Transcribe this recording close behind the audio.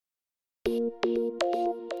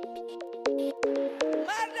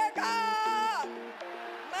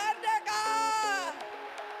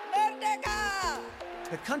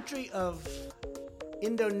country of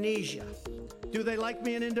Indonesia. Do they like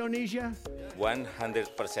me in Indonesia?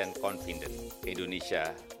 100% confident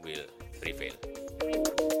Indonesia will prevail.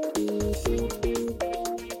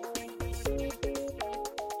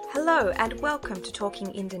 Hello and welcome to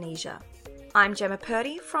Talking Indonesia. I'm Gemma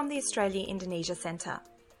Purdy from the Australia-Indonesia Centre.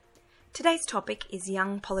 Today's topic is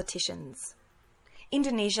young politicians.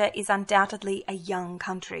 Indonesia is undoubtedly a young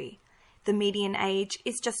country. The median age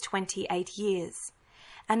is just 28 years.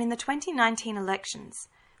 And in the 2019 elections,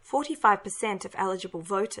 45% of eligible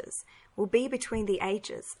voters will be between the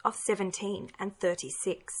ages of 17 and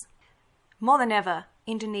 36. More than ever,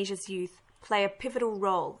 Indonesia's youth play a pivotal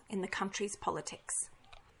role in the country's politics.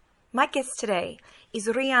 My guest today is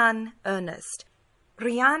Rian Ernest.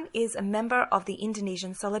 Rian is a member of the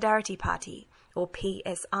Indonesian Solidarity Party, or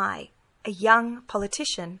PSI, a young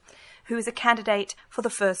politician who is a candidate for the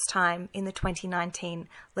first time in the 2019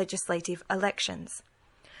 legislative elections.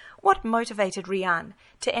 What motivated Rian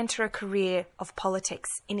to enter a career of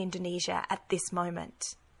politics in Indonesia at this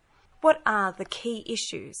moment? What are the key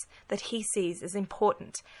issues that he sees as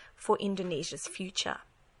important for Indonesia's future?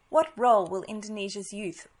 What role will Indonesia's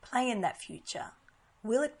youth play in that future?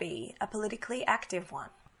 Will it be a politically active one?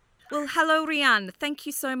 Well, hello Rian. Thank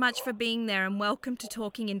you so much for being there and welcome to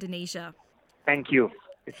Talking Indonesia. Thank you.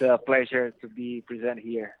 It's a pleasure to be present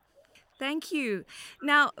here. Thank you.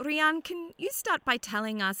 Now, Rian, can you start by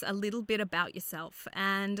telling us a little bit about yourself?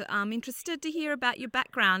 And I'm interested to hear about your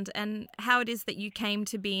background and how it is that you came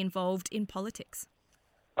to be involved in politics.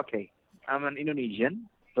 Okay. I'm an Indonesian,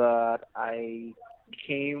 but I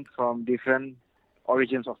came from different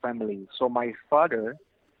origins of family. So my father,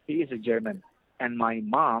 he is a German. And my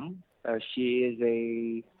mom, she is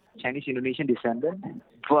a Chinese-Indonesian descendant.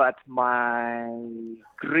 But my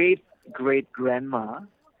great-great-grandma,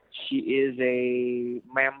 she is a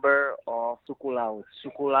member of Suku Laut.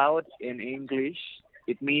 Suku Laut in English,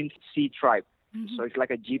 it means sea tribe. Mm-hmm. So it's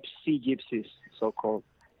like a gypsies, so-called.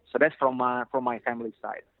 So that's from my family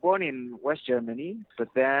side. Born in West Germany, but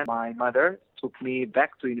then my mother took me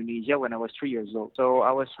back to Indonesia when I was 3 years old. So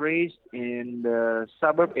I was raised in the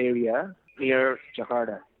suburb area near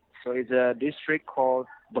Jakarta. So it's a district called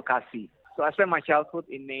Bekasi. So I spent my childhood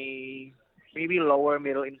in a maybe lower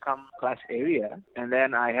middle income class area. And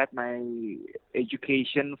then I had my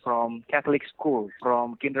education from Catholic school,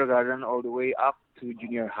 from kindergarten all the way up to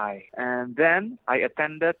junior high. And then I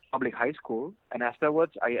attended public high school. And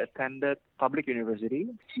afterwards, I attended public university,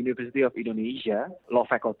 University of Indonesia, law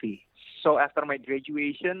faculty. So after my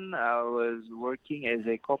graduation, I was working as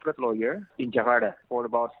a corporate lawyer in Jakarta for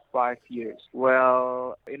about 5 years.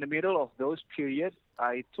 Well, in the middle of those periods,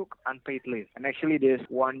 I took unpaid leave. And actually this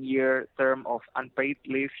 1 year term of unpaid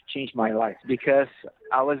leave changed my life because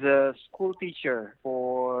I was a school teacher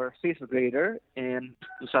for 5th grader in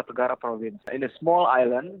Nusa Tenggara province, in a small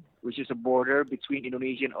island, which is a border between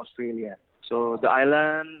Indonesia and Australia. So the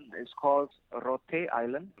island is called Rote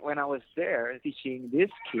Island. When I was there teaching this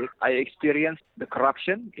kid, I experienced the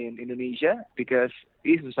corruption in Indonesia because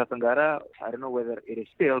East Nusa Tenggara, I don't know whether it is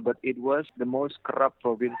still, but it was the most corrupt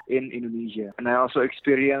province in Indonesia. And I also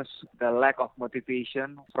experienced the lack of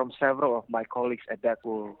motivation from several of my colleagues at that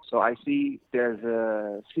school. So I see there's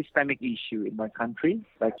a systemic issue in my country,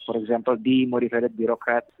 like, for example, demotivated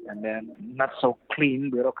bureaucrats and then not so clean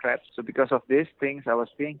bureaucrats. So because of these things, I was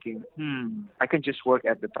thinking, I can just work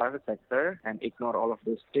at the private sector and ignore all of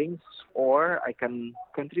those things, or I can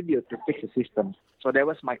contribute to fix the system. So that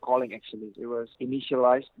was my calling, actually. It was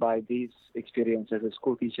initialized by this experience as a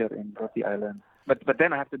school teacher in Rote Island. But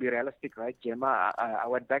then I have to be realistic, right, Gemma? I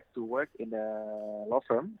went back to work in the law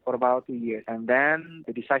firm for about 2 years. And then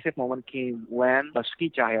the decisive moment came when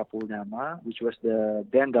Basuki Cahayapurnama, which was the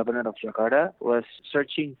then governor of Jakarta, was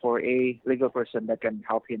searching for a legal person that can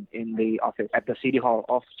help him in the office at the City Hall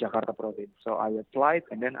of Jakarta Province. So I applied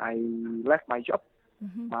and then I left my job.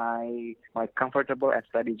 Mm-hmm. My comfortable and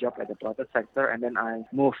steady job at the private sector, and then I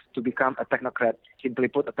moved to become a technocrat, simply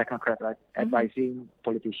put a technocrat, right, advising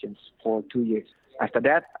politicians for 2 years. After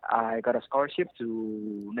that, I got a scholarship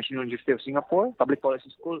to National University of Singapore, Public Policy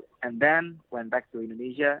School, and then went back to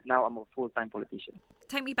Indonesia. Now I'm a full-time politician.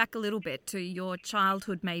 Take me back a little bit to your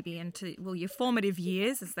childhood maybe and to, your formative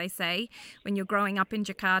years, as they say, when you're growing up in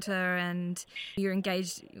Jakarta and you're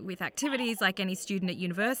engaged with activities like any student at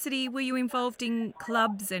university. Were you involved in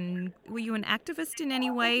clubs and were you an activist in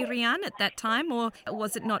any way, Rian, at that time? Or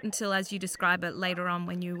was it not until, as you describe it, later on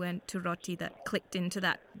when you went to Rote that clicked into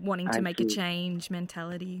that wanting to make a change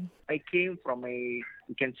mentality? I came from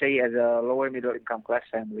you can say, as a lower middle income class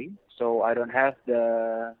family. So I don't have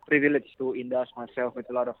the privilege to indulge myself with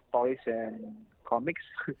a lot of toys and comics.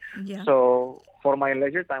 Yeah. So for my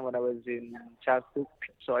leisure time when I was in childhood,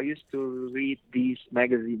 so I used to read these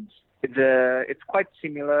magazines. It's quite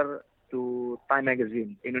similar to Time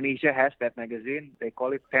magazine. Indonesia has that magazine. They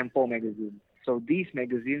call it Tempo magazine. So these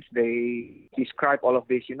magazines, they describe all of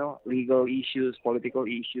this, legal issues, political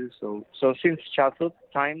issues. So since childhood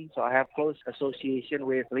time, so I have close association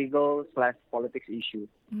with legal/politics issues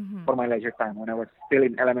for my leisure time when I was still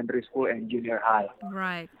in elementary school and junior high.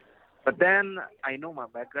 Right. But then I know my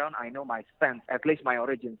background, I know my stance, at least my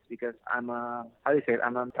origins, because I'm a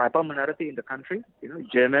tribal minority in the country,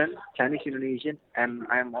 German, Chinese, Indonesian, and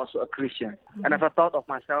I'm also a Christian. I never thought of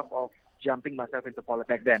myself of jumping myself into politics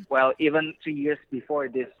back then. Well, even 3 years before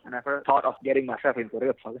this, I never thought of getting myself into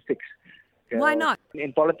real politics. Why not?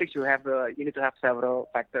 In politics, you need to have several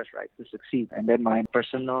factors, right, to succeed. And then my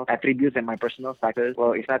personal attributes and my personal factors,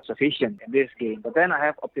 well, it's not sufficient in this game. But then I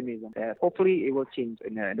have optimism that hopefully it will change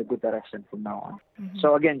in a good direction from now on.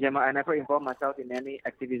 So again, Gemma, I never involved myself in any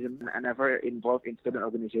activism. I never involved in student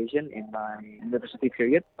organization in my university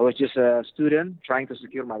period. I was just a student trying to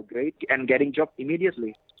secure my grade and getting job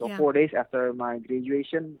immediately. So 4 days after my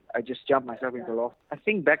graduation, I just jumped myself into law. I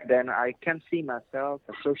think back then I can see myself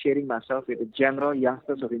associating myself with the general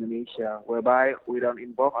youngsters of Indonesia, whereby we don't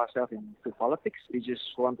involve ourselves into politics. We just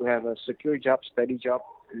want to have a secure job, steady job,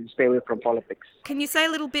 and stay away from politics. Can you say a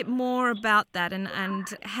little bit more about that and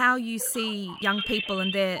how you see young people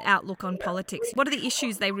and their outlook on politics? What are the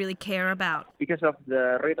issues they really care about? Because of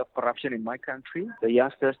the rate of corruption in my country, the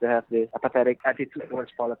youngsters, they have this apathetic attitude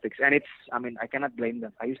towards politics. And I cannot blame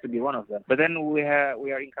them. I used to be one of them. But then we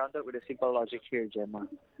are encountered with a simple logic here, Gemma.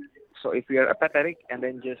 So if we are apathetic and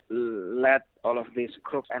then just let all of these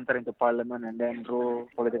crooks enter into parliament and then rule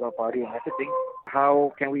political party and everything,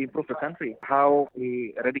 how can we improve the country? How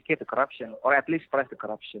we eradicate the corruption or at least suppress the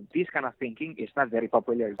corruption? This kind of thinking is not very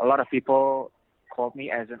popular. A lot of people called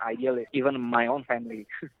me as an idealist. Even my own family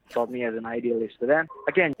called me as an idealist. But then,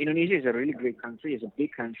 again, Indonesia is a really great country. It's a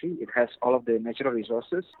big country. It has all of the natural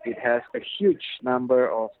resources. It has a huge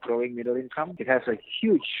number of growing middle income. It has a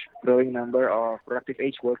huge growing number of productive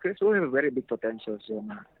age workers. So we have a very big potential.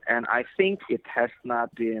 And I think it has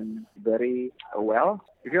not been very well.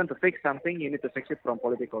 If you want to fix something, you need to fix it from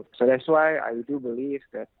political. So that's why I do believe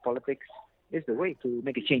that politics is the way to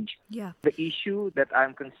make a change. Yeah. The issue that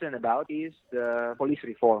I'm concerned about is the police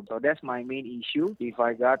reform. So that's my main issue if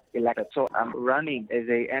I got elected. So I'm running as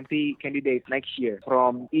a MP candidate next year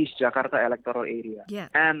from East Jakarta electoral area. Yeah.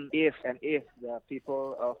 And if the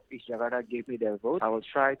people of East Jakarta give me their vote, I will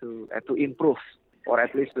try to improve or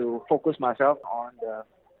at least to focus myself on the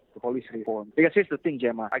police reform. Because here's the thing,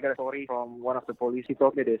 Gemma. I got a story from one of the police. He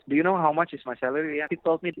told me this. Do you know how much is my salary? He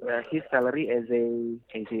told me his salary as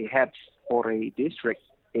a head for a district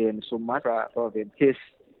in Sumatra province. His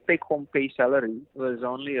take-home pay salary was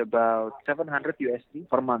only about 700 USD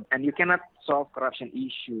per month. And you cannot solve corruption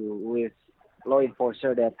issue with law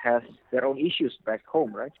enforcer that has their own issues back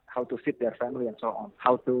home, right? How to feed their family and so on.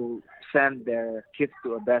 How to send their kids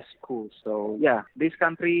to a best school. So yeah, this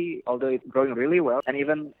country, although it's growing really well, and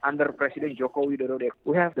even under President Joko Widodo,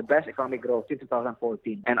 we have the best economic growth since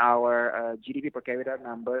 2014. And our GDP per capita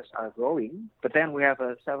numbers are growing. But then we have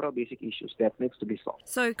several basic issues that needs to be solved.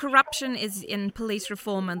 So corruption is in police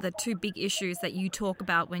reform and the two big issues that you talk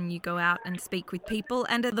about when you go out and speak with people.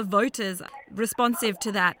 And are the voters responsive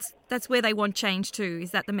to that? That's where they want change too.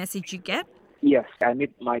 Is that the message you get? Yes, I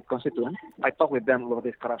meet my constituents. I talk with them about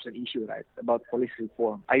this corruption issue, right, about police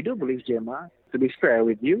reform. I do believe, Gemma, to be fair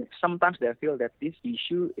with you, sometimes they feel that this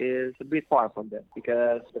issue is a bit far from them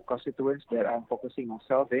because the constituents that I'm focusing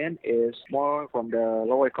myself in is more from the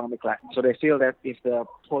lower economic class. So they feel that if the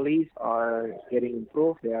police are getting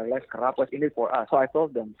improved, they are less corrupt, what's in it for us? So I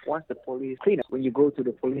told them, once the police clean up, when you go to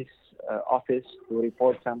the police office to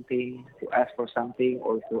report something, to ask for something,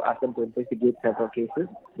 or to ask them to investigate several cases,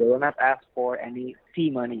 they will not ask for any fee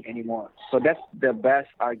money anymore. So that's the best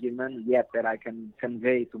argument yet that I can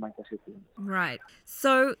convey to my constituents. Right.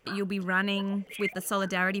 So you'll be running with the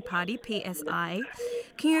Solidarity Party, PSI.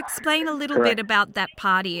 Can you explain a little bit about that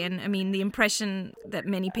party? And I mean, the impression that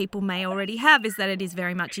many people may already have is that it is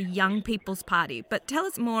very much a young people's party. But tell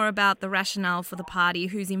us more about the rationale for the party,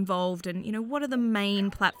 who's involved, and, you know, what are the main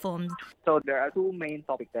platforms? So there are two main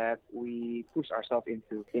topics that we push ourselves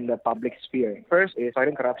into in the public sphere. First is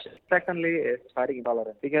fighting corruption. Secondly is fighting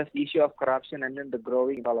intolerance. Because the issue of corruption and then the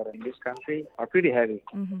growing intolerance in this country are pretty heavy.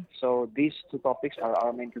 Mm-hmm. So these two topics are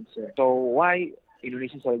our main concern. So why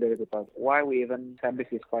Indonesian Solidarity Party? Why we even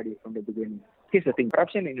established this party from the beginning? Here's the thing.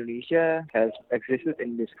 Corruption in Indonesia has existed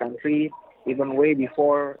in this country even way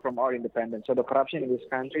before from our independence. So the corruption in this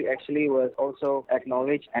country actually was also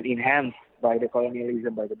acknowledged and enhanced by the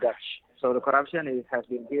colonialism, by the Dutch. So the corruption has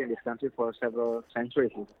been here in this country for several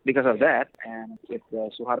centuries. Because of that, and with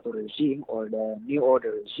the Suharto regime or the New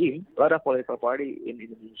Order regime, a lot of political parties in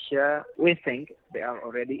Indonesia, we think they are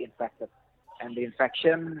already infected. And the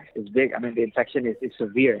infection is big. I mean, the infection is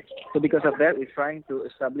severe. So because of that, we're trying to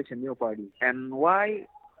establish a new party. And why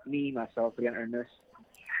me, myself, Rian Ernest,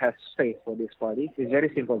 has faith for this party is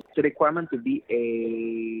very simple. The requirement to be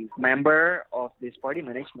a member of this party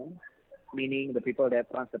management, meaning the people that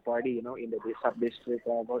runs the party, in the sub-district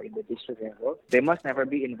level, in the district level, they must never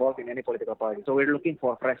be involved in any political party. So we're looking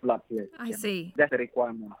for fresh blood here. I see. That's the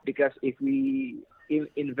requirement. Because if we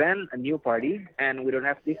invent a new party and we don't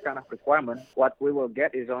have this kind of requirement, what we will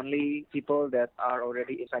get is only people that are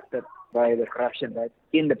already infected by the corruption, right,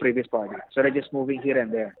 in the previous party. So they're just moving here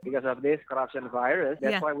and there. Because of this corruption virus,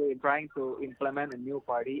 that's why we're trying to implement a new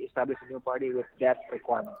party, establish a new party with that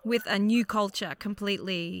requirement. With a new culture,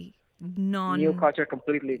 completely new culture,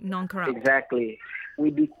 completely non-corrupt. Exactly. We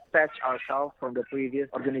detach ourselves from the previous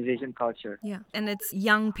organization culture. Yeah, and it's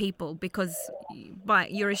young people because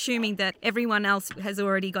you're assuming that everyone else has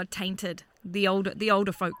already got tainted, the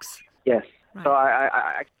older folks. Yes. Right. So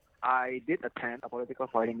I did attend a political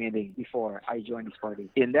party meeting before I joined this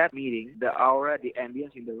party. In that meeting, the aura, the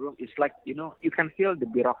ambience in the room is like, you can feel the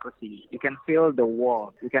bureaucracy. You can feel the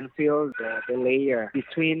wall. You can feel the layer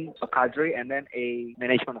between a cadre and then a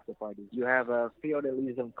management of the party. You have a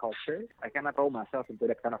feudalism culture. I cannot throw myself into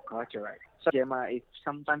that kind of culture, right? So, Gemma, if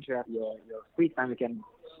sometimes you have your free time, you can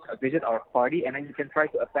visit our party and then you can try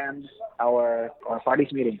to attend our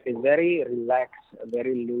party's meeting. It's very relaxed,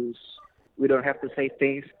 very loose. We don't have to say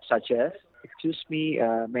things such as, "Excuse me,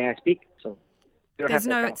 may I speak?" So there's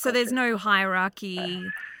no hierarchy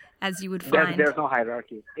as you would find. There's no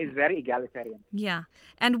hierarchy. It's very egalitarian. Yeah,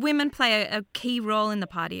 and women play a key role in the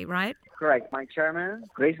party, right? Correct. My chairman,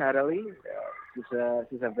 Grace Natalie,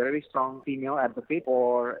 she's a very strong female advocate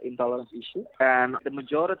for intolerance issues, and the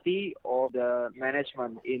majority of the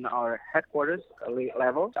management in our headquarters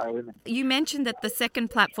level are women. You mentioned that the second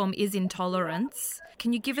platform is intolerance.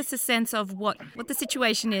 Can you give us a sense of what the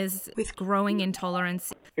situation is with growing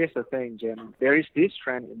intolerance? Here's the thing, Jen. There is this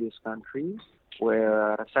trend in this country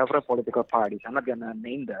where several political parties, I'm not going to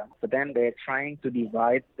name them, but then they're trying to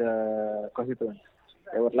divide the constituents.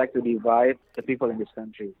 They would like to divide the people in this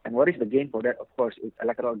country. And what is the gain for that? Of course, it's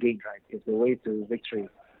electoral gain, right? It's the way to victory.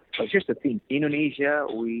 But here's the thing. In Indonesia,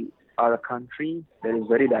 we are a country that is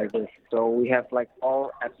very diverse. So we have like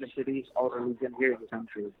all ethnicities, all religions here in the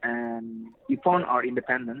country. And upon our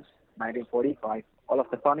independence, 1945, all of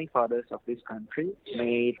the founding fathers of this country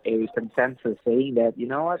made a consensus saying that,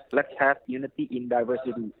 let's have unity in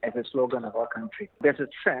diversity as a slogan of our country. There's a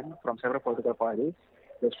trend from several political parties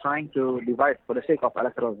that's trying to divide for the sake of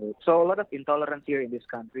electoral vote. So a lot of intolerance here in this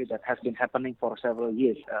country that has been happening for several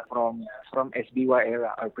years, from SBY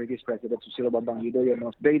era, our previous president, Susilo Bambang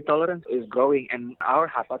Yudhoyono. The intolerance is growing, and our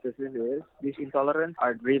hypothesis is this intolerance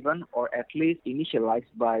are driven or at least initialized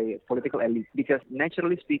by political elite. Because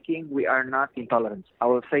naturally speaking, we are not intolerant. I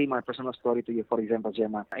will say my personal story to you, for example,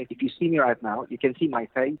 Gemma. If you see me right now, you can see my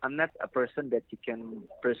face. I'm not a person that you can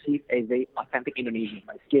perceive as a authentic Indonesian.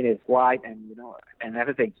 My skin is white and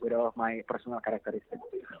everything with all of my personal characteristics.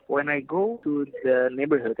 When I go to the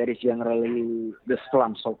neighborhood that is generally the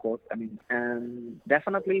slum, so-called, and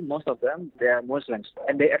definitely most of them, they are Muslims,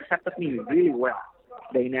 and they accepted me really well.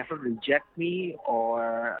 They never reject me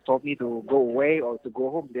or told me to go away or to go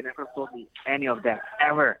home. They never told me any of that,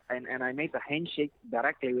 ever. And I made a handshake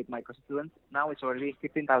directly with my constituents. Now it's already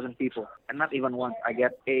 15,000 people. And not even once I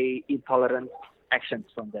get a intolerant actions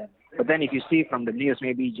from them. But then if you see from the news,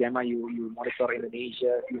 maybe, Gemma, you monitor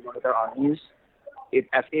Indonesia, you monitor our news, it's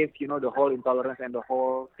as if, the whole intolerance and the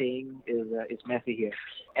whole thing is messy here.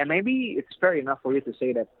 And maybe it's fair enough for you to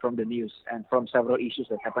say that from the news and from several issues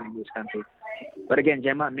that happen in this country. But again,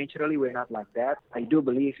 Gemma, naturally we're not like that. I do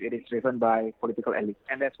believe it is driven by political elite.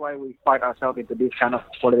 And that's why we fight ourselves into this kind of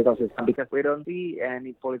political system, because we don't see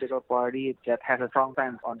any political party that has a strong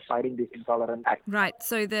stance on fighting this intolerant act. Right.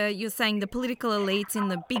 So you're saying the political elites in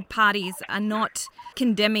the big parties are not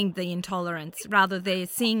condemning the intolerance. Rather, they're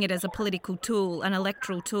seeing it as a political tool, an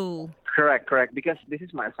electoral tool. Correct. Because this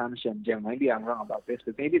is my assumption, Gemma. Maybe I'm wrong about this,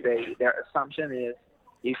 but maybe their assumption is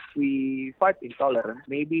if we fight intolerance,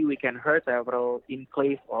 maybe we can hurt several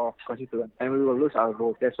enclave of constituents and we will lose our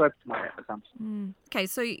vote. That's what my assumption. Okay,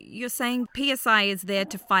 so you're saying PSI is there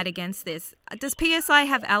to fight against this. Does PSI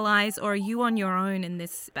have allies, or are you on your own in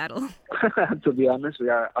this battle? To be honest, we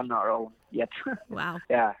are on our own yet. Wow.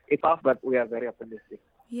 Yeah, it's tough, but we are very optimistic.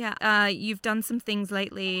 Yeah, you've done some things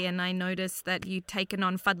lately, and I noticed that you've taken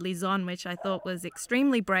on Fadli Zon, which I thought was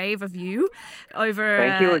extremely brave of you. Over,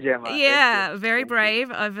 Thank you, Gemma. yeah, Thank you. very brave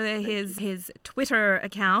over his Twitter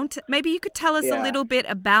account. Maybe you could tell us a Yeah. little bit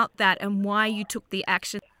about that and why you took the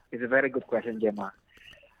action. It's a very good question, Gemma.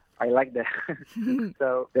 I like that.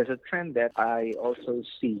 So there's a trend that I also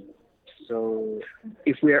see. So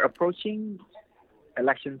if we are approaching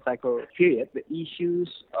election cycle period, the issues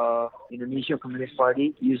of Indonesia Communist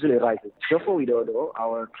Party usually rises. Joko Widodo,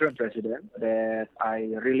 our current president, that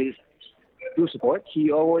I really do support, he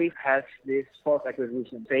always has this false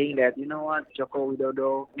accusation saying that, you know what, Joko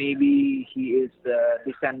Widodo, maybe he is the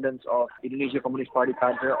descendants of Indonesia Communist Party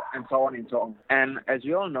cadre and so on and so on. And as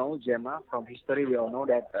we all know, Gemma, from history, we all know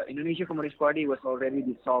that Indonesia Communist Party was already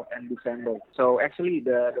dissolved and disbanded. So actually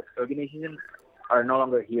the organization are no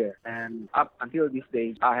longer here. And up until these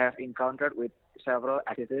days, I have encountered with several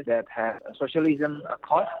activists that have a socialism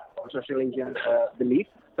cause or socialism belief.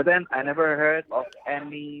 But then I never heard of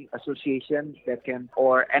any association that can,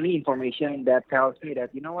 or any information that tells me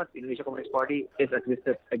that, you know what, Indonesia Communist Party is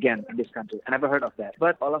existed again in this country. I never heard of that.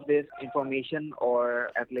 But all of this information, or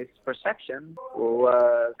at least perception,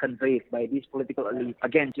 were conveyed by these political elite,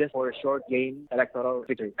 again, just for a short game electoral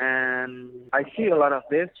victory. And I see a lot of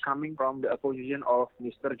this coming from the opposition of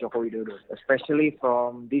Mr. Joko Widodo, especially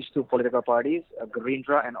from these two political parties,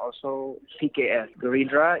 Gerindra and also PKS.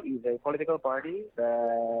 Gerindra is a political party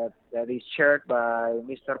that is chaired by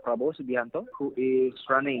Mr. Prabowo Subianto, who is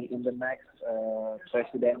running in the next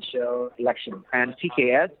presidential election. And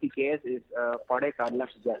PKS is Partai Keadilan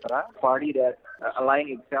Sejahtera, party that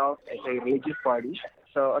aligning itself as a religious party.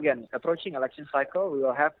 So again, approaching election cycle, we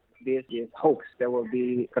will have this hoax that will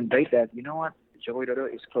be conveyed that, you know what, Joko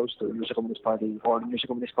Widodo is close to Indonesia Communist Party, or Indonesia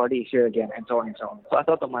Communist Party is here again, and so on and so on. So I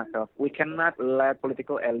thought to myself, we cannot let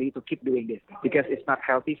political elite to keep doing this because it's not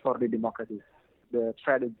healthy for the democracy. The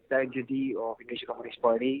tragedy of Indonesia Communist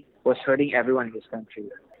Party was hurting everyone in this country.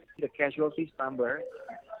 The casualties number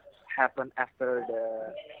happened after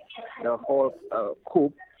the whole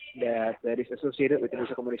coup that is associated with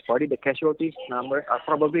Indonesia Communist Party. The casualties numbers are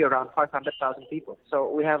probably around 500,000 people.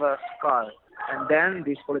 So we have a scar. And then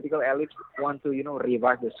these political elites want to,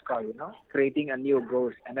 revive the scar, creating a new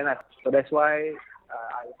ghost. And then so that's why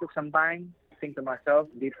I took some time to think to myself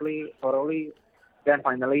deeply, thoroughly. Then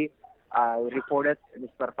finally, I reported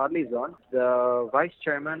Mr. Fadli Zon, the vice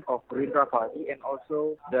chairman of Gerindra Party and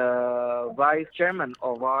also the vice chairman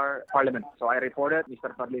of our parliament. So I reported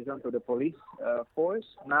Mr. Fadli Zon to the police force.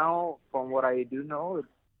 Now, from what I do know,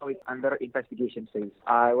 it's under investigation phase.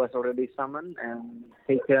 I was already summoned and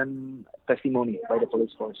taken testimony by the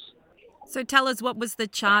police force. So tell us, what was the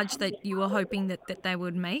charge that you were hoping that they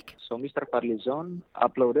would make? So Mr. Fadli Zon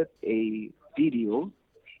uploaded a video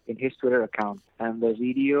in his Twitter account, and the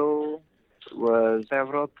video was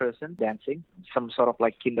several persons dancing, some sort of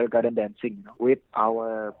like kindergarten dancing, with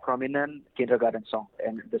our prominent kindergarten song.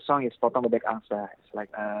 And the song is Potong Bebek Angsa.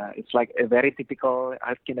 It's like a very typical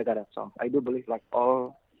kindergarten song. I do believe like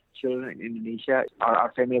all children in Indonesia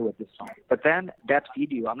are familiar with this song. But then that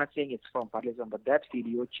video, I'm not saying it's from Fadli Zon, but that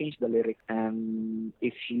video changed the lyrics. And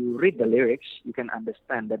if you read the lyrics, you can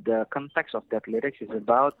understand that the context of that lyrics is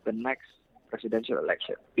about the next presidential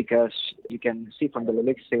election, because you can see from the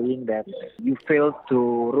lyrics saying that you failed to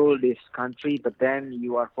rule this country, but then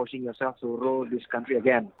you are forcing yourself to rule this country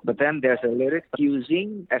again. But then there's a lyric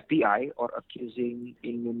accusing FPI or accusing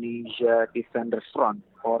Indonesia Defenders Front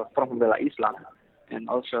or Front Pembela Islam, and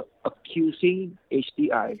also accusing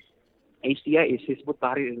HTI. HTI is Hizbut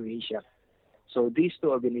Tahrir Indonesia. So these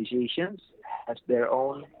two organizations have their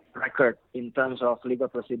own record in terms of legal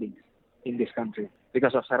proceedings in this country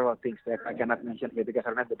because of several things that I cannot mention here because I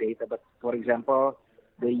don't have the data. But for example,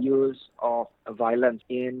 the use of violence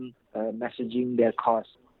in messaging their cause,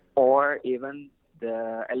 or even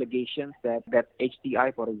the allegations that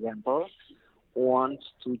HTI, for example, wants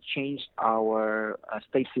to change our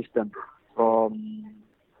state system from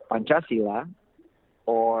Pancasila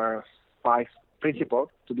or 5 principles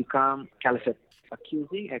to become caliphate.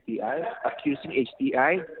 Accusing FPI, accusing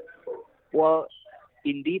HTI, well,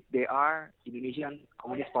 indeed, they are Indonesian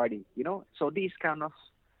Communist Party, So these kind of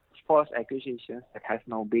false accusations that has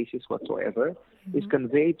no basis whatsoever is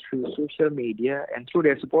conveyed through social media and through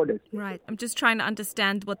their supporters. Right. I'm just trying to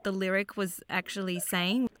understand what the lyric was actually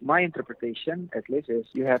saying. My interpretation, at least, is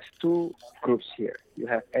you have two groups here. You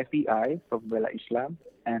have FPI, Front Pembela Islam,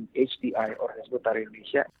 and HTI, or Hizbut Tahrir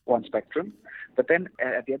Indonesia, one spectrum. But then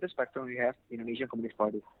at the other spectrum, you have Indonesian Communist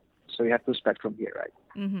Party. So you have two spectrum here, right?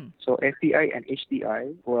 Mm-hmm. So FDI and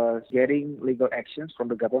HDI was getting legal actions from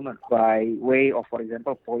the government by way of, for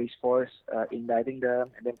example, police force indicting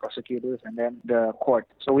them, and then prosecutors, and then the court.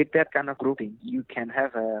 So with that kind of grouping, you can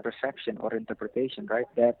have a perception or interpretation, right,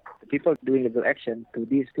 that the people doing legal action to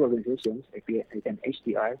these two organizations, FDI and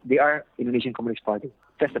HDI, they are Indonesian Communist Party.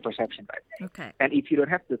 That's the perception, right? Okay. And if you don't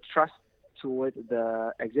have the trust towards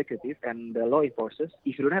the executive and the law enforcers,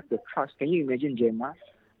 if you don't have the trust, can you imagine, Gemma,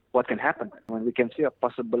 what can happen when we can see a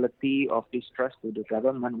possibility of distrust to the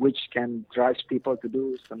government, which can drive people to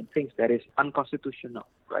do some things that is unconstitutional,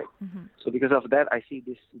 right? Mm-hmm. So because of that, I see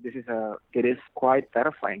it is quite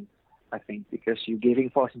terrifying, I think, because you're giving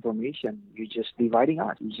false information, you're just dividing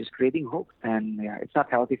us, you're just creating hope, and it's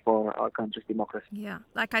not healthy for our country's democracy. Yeah,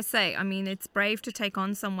 like I say, I mean, it's brave to take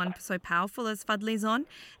on someone so powerful as Fadli Zon.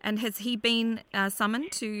 And has he been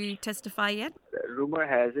summoned to testify yet? Rumor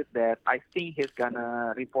has it that I think he's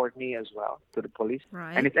gonna report me as well to the police.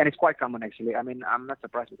 Right. And it's quite common, actually. I mean, I'm not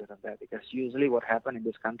surprised because of that, because usually what happens in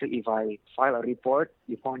this country, if I file a report,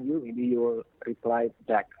 upon you, maybe you will reply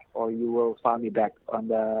back, or you will file me back on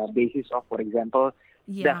the basis of, for example,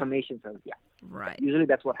 defamation. So, Right. Usually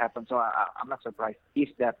that's what happens. So I'm not surprised if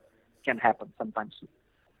that can happen sometimes.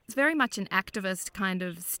 It's very much an activist kind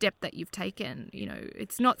of step that you've taken. You know,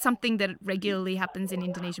 it's not something that regularly happens in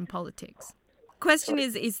Indonesian politics. Question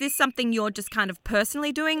is this something you're just kind of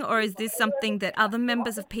personally doing, or is this something that other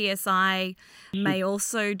members of PSI may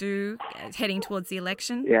also do heading towards the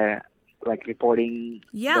election? Yeah, like reporting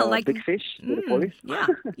the big fish to the police?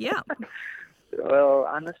 Yeah. Well,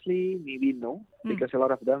 honestly, maybe no, because a lot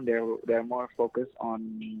of them, they're more focused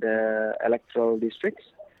on the electoral districts.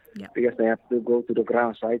 Yeah. Because they have to go to the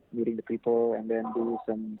grounds, right, meeting the people, and then do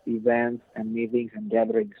some events and meetings and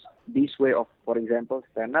gatherings. This way of, for example,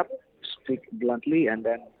 stand up, speak bluntly, and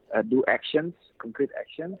then do actions, concrete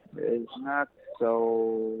actions, is not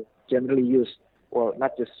so generally used. Well,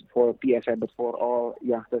 not just for PSI, but for all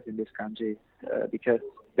youngsters in this country, because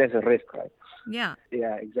there's a risk, right? Yeah.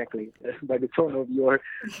 Yeah, exactly. By the tone of your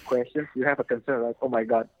questions, you have a concern, like, oh my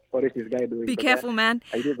God, what is this guy doing? Be careful, man.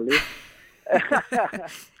 I do believe.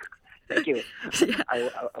 Thank you. Yeah. I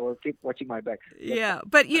will keep watching my back. Yeah,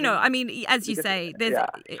 but you know, I mean, as you say, there's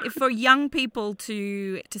for young people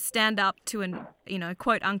to stand up to an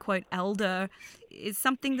quote unquote elder is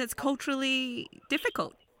something that's culturally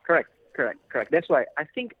difficult. Correct. That's why I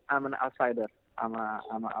think I'm an outsider. I'm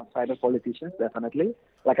an outsider politician, definitely.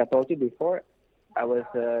 Like I told you before, I was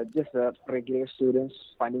just a regular student,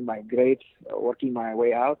 finding my grades, working my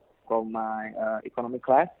way out from my economic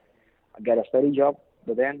class. I got a steady job,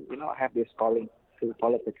 but then, I have this calling to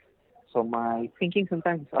politics. So my thinking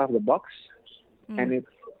sometimes is out of the box, and it's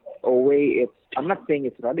a way, I'm not saying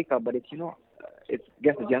it's radical, but it's, it's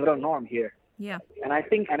just the general norm here. Yeah. And I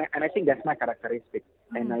think that's my characteristic.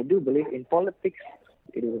 And I do believe in politics,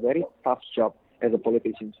 it is a very tough job as a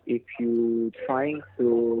politician. If you trying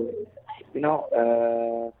to,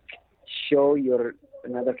 show your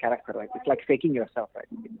another character, right? It's like faking yourself, right?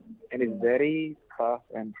 And it's very tough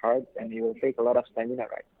and hard, and it will take a lot of stamina,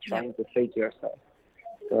 right? Trying to fake yourself.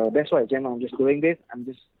 So that's why, Gemma, I'm just doing this. I'm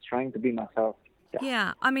just trying to be myself.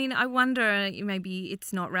 Yeah. I mean, I wonder, maybe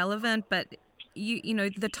it's not relevant, but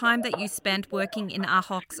the time that you spent working in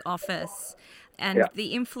Ahok's office and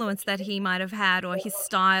the influence that he might have had, or his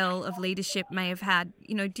style of leadership may have had,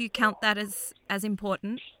 do you count that as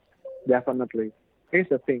important? Definitely. Here's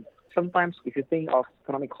the thing. Sometimes if you think of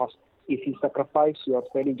economic cost, if you sacrifice your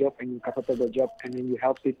steady job and your comfortable job, and then you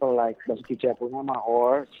help people like Basuki Cahayapurnama,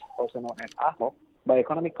 or also known as Ahok, by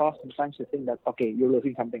economic cost, sometimes you think that, okay, you're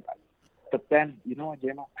losing something. But then,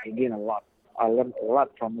 Gemma, I gain a lot. I learned a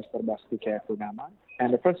lot from Mr. Basuki Cahayapurnama.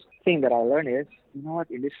 And the first thing that I learned is,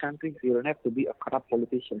 in this country, you don't have to be a corrupt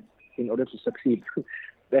politician in order to succeed.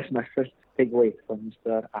 That's my first takeaway from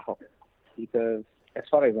Mr. Ahok. Because as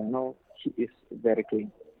far as I know, he is very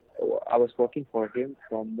clean. I was working for him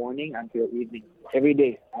from morning until evening. Every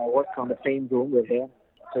day, I worked on the same room with him.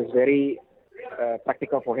 So it's very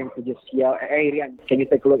practical for him to just yell, "Hey, Rian, can you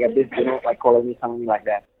take a look at this?" Like calling me something like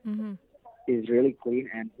that. Mm-hmm. He's really clean,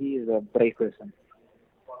 and he is a brave person.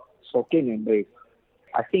 So clean and brave.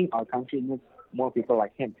 I think our country needs more people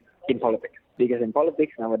like him in politics. Because in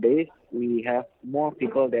politics nowadays, we have more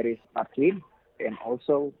people that is not clean and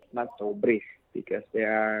also not so brave, because they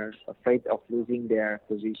are afraid of losing their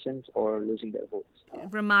positions or losing their votes.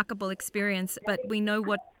 Remarkable experience, but we know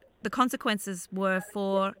what the consequences were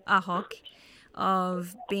for Ahok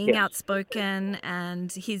of being outspoken,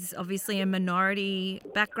 and he's obviously a minority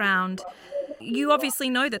background. You obviously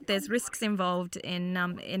know that there's risks involved in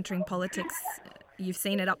entering politics, You've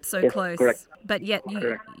seen it up so Yes, close. correct. But yet,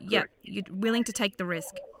 Correct. you're willing to take the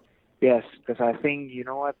risk. Yes, because I think, you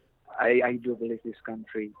know what, I do believe this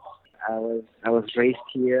country. I was raised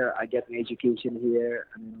here. I get an education here.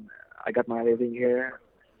 I mean, I got my living here.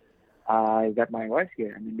 I got my wife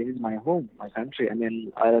here. I mean, this is my home, my country. I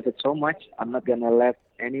mean, I love it so much. I'm not gonna let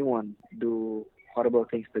anyone do horrible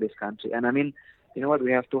things to this country. And I mean, you know what?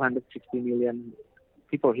 We have 260 million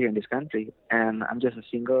people here in this country, and I'm just a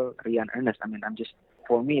single Rian Ernest. I mean,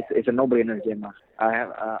 for me, it's a no-brainer, Gemma.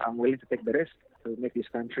 I'm willing to take the risk to make this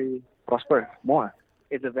country prosper more.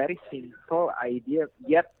 It's a very simple idea,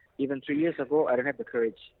 yet even 3 years ago, I didn't have the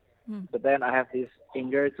courage. But then I have this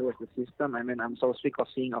anger towards the system. I mean, I'm so sick of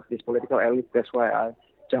seeing of this political elite. That's why I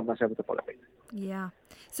jumped myself into politics. Yeah.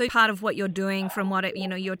 So part of what you're doing, from what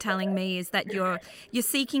you're telling me, is that you're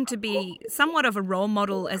seeking to be somewhat of a role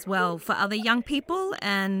model as well for other young people,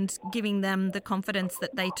 and giving them the confidence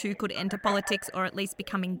that they too could enter politics, or at least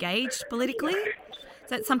become engaged politically. Is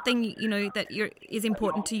that something that is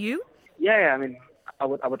important to you? Yeah. I mean, I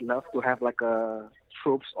would love to have like a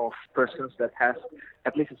troops of persons that has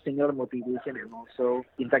at least a single motivation and also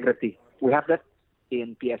integrity. We have that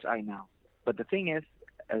in PSI now. But the thing is,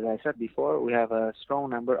 as I said before, we have a strong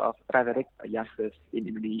number of rhetoric youngsters in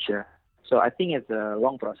Indonesia. So I think it's a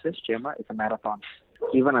long process, Gemma. It's a marathon.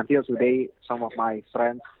 Even until today, some of my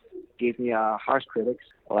friends gave me harsh critics.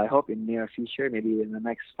 Well, I hope in near future, maybe in the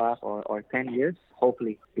next 5 or 10 years,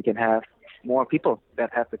 hopefully we can have more people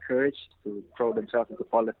that have the courage to throw themselves into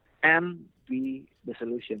politics and be the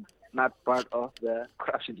solution, not part of the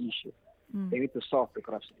corruption issue. They need to solve the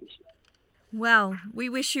corruption issue. Well, we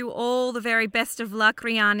wish you all the very best of luck,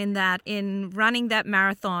 Rian, in running that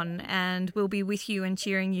marathon, and we'll be with you and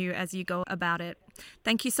cheering you as you go about it.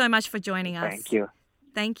 Thank you so much for joining us. Thank you.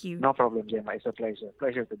 Thank you. No problem, Gemma. It's a pleasure.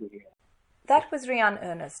 Pleasure to be here. That was Rian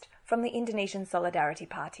Ernest from the Indonesian Solidarity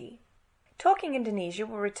Party. Talking Indonesia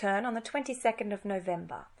will return on the 22nd of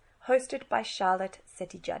November, hosted by Charlotte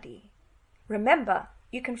Setijadi. Remember,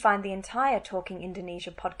 you can find the entire Talking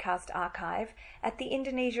Indonesia podcast archive at the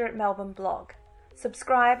Indonesia at Melbourne blog.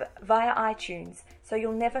 Subscribe via iTunes so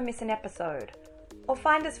you'll never miss an episode, or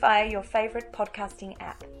find us via your favourite podcasting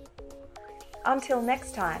app. Until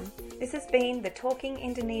next time, this has been the Talking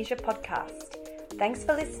Indonesia podcast. Thanks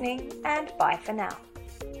for listening, and bye for now.